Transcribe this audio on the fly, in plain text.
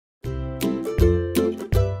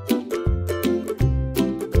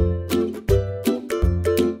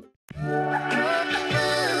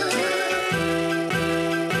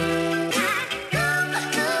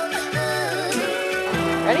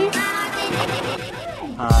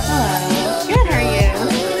Hi. Hello. Good, how are you?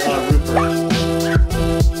 Rupert.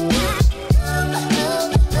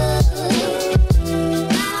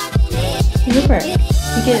 Rupert,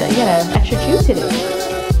 you get an extra chew today.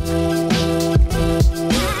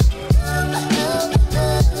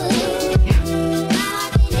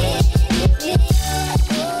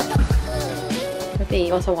 Rupert,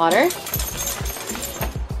 you want some water?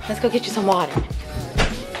 Let's go get you some water.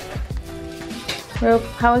 Rupe,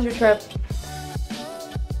 how was your trip?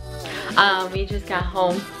 We just got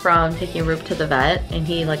home from taking Rupe to the vet and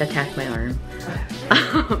he like attacked my arm.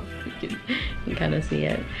 You can kind of see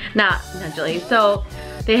it. Not intentionally. So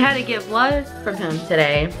they had to get blood from him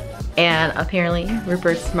today and apparently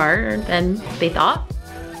Rupert's smarter than they thought.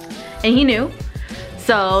 And he knew.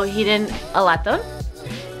 So he didn't let them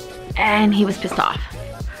and he was pissed off.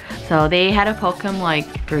 So they had to poke him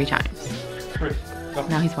like 3 times. Go.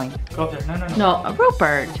 Now he's whining. Go up there. No. No,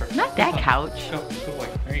 Rupert, not that couch. Go away.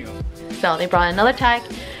 There you go. So they brought another tech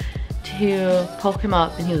to poke him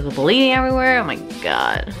up and he was bleeding everywhere. Oh my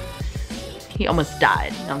God. He almost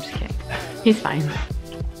died. No, I'm just kidding. He's fine.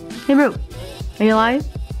 Hey, Rupe, are you alive?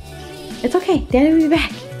 It's okay, Daddy will be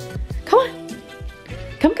back. Come on.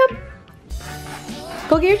 Come.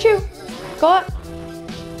 Go get your chew. Go up.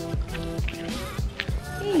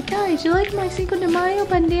 Hey guys, you like my Cinco de Mayo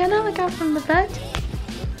bandana I got from the vet?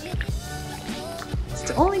 It's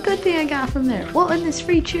the only good thing I got from there. Well, and this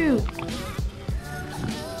free chew.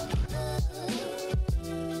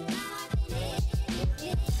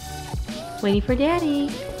 Waiting for Daddy.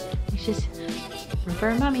 It's just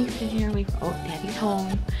Rupert and Mommy sitting here. Oh, Daddy's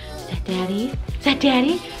home. Is that Daddy? Is that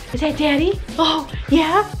Daddy? Is that Daddy? Oh,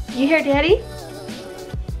 yeah? You hear Daddy?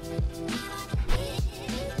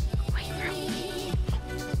 Wait for him.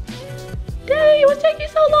 Daddy, what's taking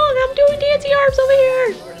so long? I'm doing dancing arms over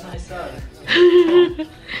here. Where's my son?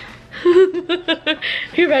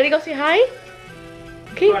 You ready to go say hi?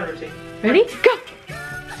 Okay. Come on, Richie. Ready? Go.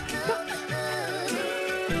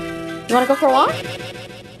 You wanna go for a walk?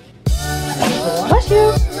 Bless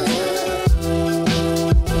you.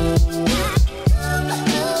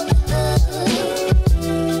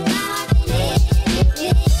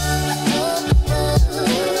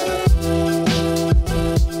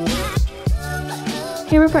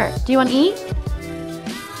 Hey Rupert, do you wanna eat?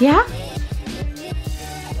 Yeah?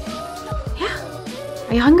 Yeah?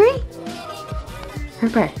 Are you hungry?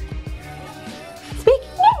 Rupert. Speak.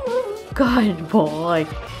 Good boy.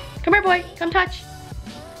 Come here, boy. Come touch.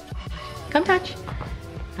 Come touch.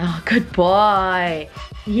 Oh, good boy.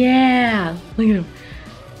 Yeah. Look at him.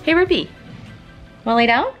 Hey, Rupee. Wanna lay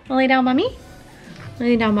down? Wanna lay down, Mommy?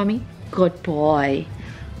 Lay down, Mommy. Good boy.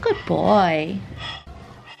 Good boy.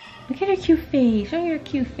 Look at her cute face. Look at her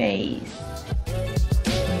cute face.